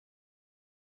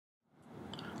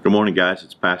Good morning, guys.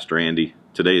 It's Pastor Andy.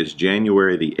 Today is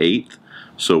January the 8th,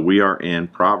 so we are in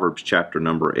Proverbs chapter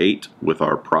number 8 with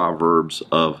our Proverbs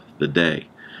of the day.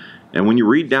 And when you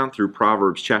read down through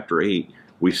Proverbs chapter 8,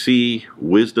 we see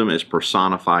wisdom as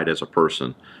personified as a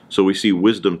person. So we see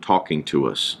wisdom talking to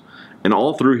us. And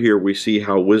all through here we see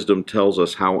how wisdom tells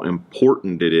us how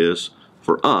important it is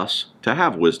for us to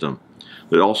have wisdom.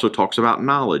 It also talks about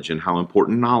knowledge and how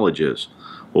important knowledge is.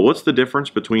 Well, what's the difference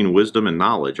between wisdom and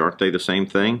knowledge? Aren't they the same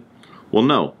thing? Well,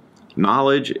 no.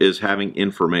 Knowledge is having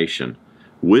information.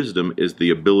 Wisdom is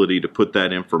the ability to put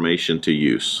that information to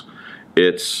use.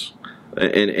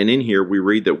 And in here we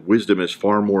read that wisdom is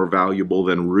far more valuable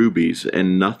than rubies,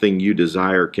 and nothing you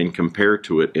desire can compare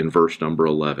to it in verse number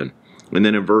 11. And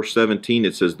then in verse 17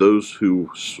 it says, those who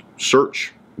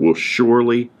search will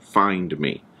surely find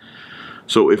me.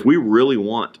 So if we really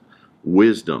want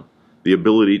wisdom, the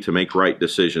ability to make right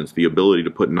decisions, the ability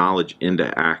to put knowledge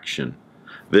into action,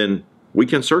 then we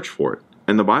can search for it.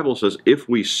 And the Bible says if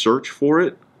we search for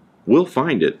it, we'll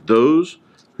find it. Those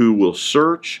who will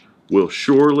search will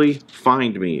surely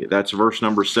find me. That's verse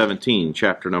number 17,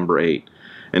 chapter number 8.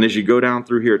 And as you go down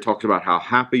through here, it talks about how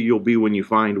happy you'll be when you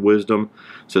find wisdom.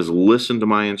 It says, listen to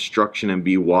my instruction and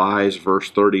be wise, verse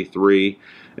 33.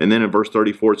 And then in verse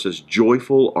 34 it says,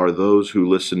 joyful are those who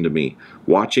listen to me,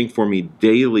 watching for me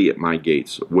daily at my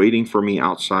gates, waiting for me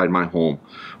outside my home.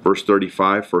 Verse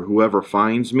 35, for whoever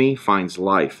finds me finds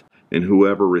life, and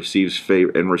whoever receives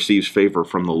favor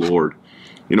from the Lord.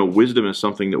 You know, wisdom is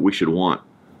something that we should want.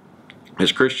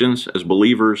 As Christians, as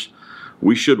believers,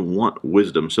 we should want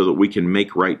wisdom so that we can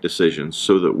make right decisions,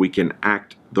 so that we can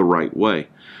act the right way.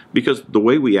 Because the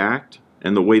way we act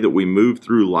and the way that we move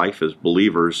through life as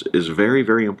believers is very,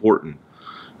 very important.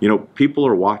 You know, people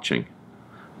are watching.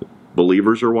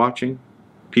 Believers are watching.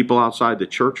 People outside the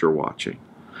church are watching.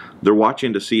 They're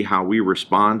watching to see how we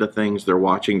respond to things. They're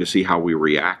watching to see how we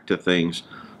react to things.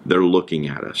 They're looking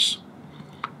at us.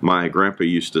 My grandpa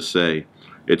used to say,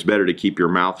 it's better to keep your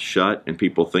mouth shut and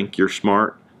people think you're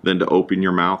smart than to open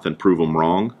your mouth and prove them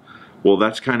wrong. Well,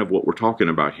 that's kind of what we're talking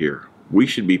about here. We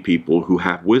should be people who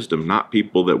have wisdom, not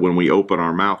people that when we open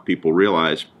our mouth, people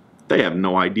realize they have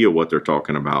no idea what they're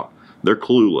talking about. They're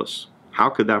clueless. How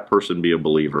could that person be a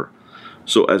believer?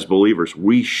 So as believers,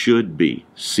 we should be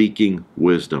seeking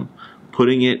wisdom,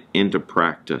 putting it into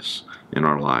practice in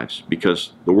our lives,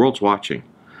 because the world's watching.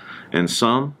 And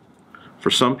for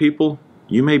some people,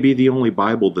 you may be the only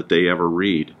Bible that they ever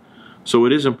read. So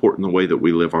it is important the way that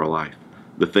we live our life,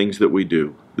 the things that we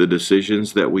do, the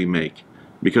decisions that we make,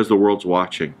 because the world's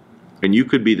watching. And you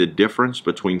could be the difference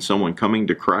between someone coming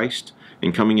to Christ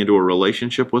and coming into a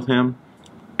relationship with Him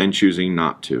and choosing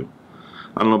not to.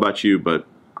 I don't know about you, but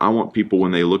I want people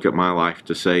when they look at my life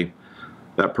to say,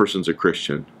 that person's a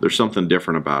Christian. There's something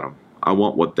different about them. I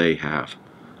want what they have.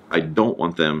 I don't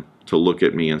want them to look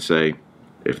at me and say,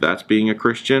 if that's being a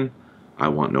Christian, I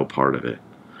want no part of it.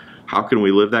 How can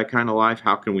we live that kind of life?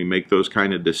 How can we make those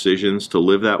kind of decisions to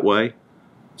live that way?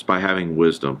 It's by having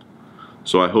wisdom.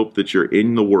 So I hope that you're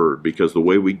in the Word, because the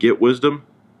way we get wisdom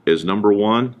is, number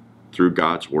one, through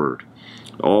God's Word.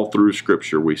 All through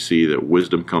Scripture we see that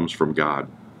wisdom comes from God.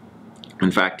 In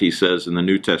fact, He says in the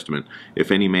New Testament,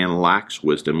 if any man lacks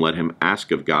wisdom, let him ask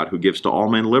of God, who gives to all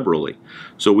men liberally.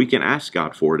 So we can ask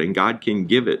God for it, and God can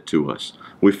give it to us.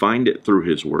 We find it through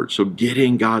His Word. So get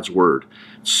in God's Word.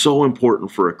 It's so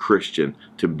important for a Christian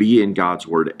to be in God's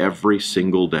Word every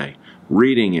single day,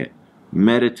 reading it,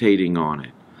 meditating on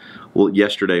it. Well,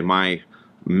 yesterday, my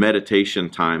meditation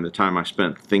time, the time I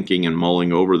spent thinking and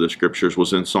mulling over the Scriptures,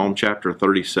 was in Psalm chapter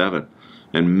 37.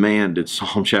 And man, did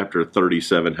Psalm chapter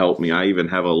 37 help me. I even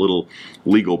have a little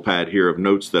legal pad here of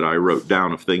notes that I wrote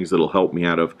down of things that will help me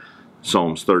out of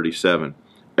Psalms 37.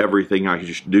 Everything I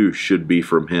do should be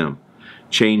from Him.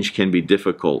 Change can be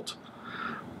difficult,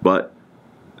 but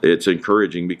it's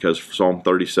encouraging, because Psalm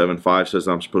 37:5 says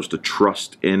I'm supposed to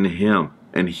trust in Him,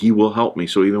 and He will help me.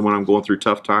 So even when I'm going through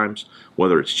tough times,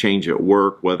 whether it's change at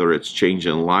work, whether it's change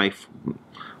in life,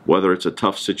 whether it's a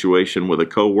tough situation with a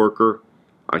coworker,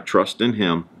 I trust in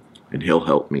Him and He'll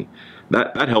help me.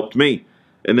 That helped me.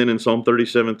 And then in Psalm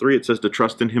 37:3 it says to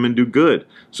trust in Him and do good.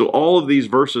 So all of these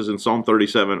verses in Psalm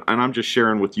 37, and I'm just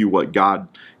sharing with you what God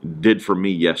did for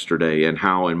me yesterday, and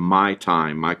how in my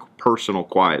time, my personal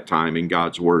quiet time in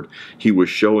God's Word, He was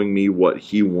showing me what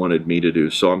He wanted me to do.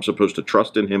 So I'm supposed to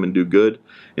trust in Him and do good,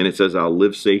 and it says I'll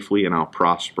live safely and I'll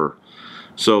prosper.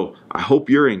 So I hope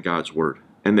you're in God's Word,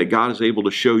 and that God is able to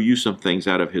show you some things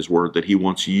out of His Word that He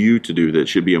wants you to do that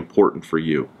should be important for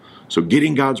you. So get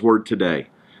in God's Word today.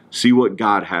 See what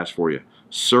God has for you.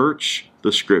 Search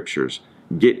the Scriptures.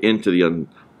 Get into the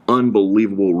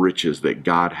unbelievable riches that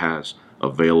God has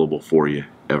available for you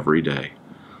every day.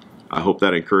 I hope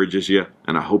that encourages you,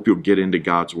 and I hope you'll get into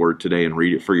God's Word today and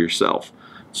read it for yourself.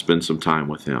 Spend some time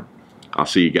with Him. I'll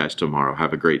see you guys tomorrow.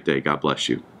 Have a great day. God bless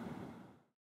you.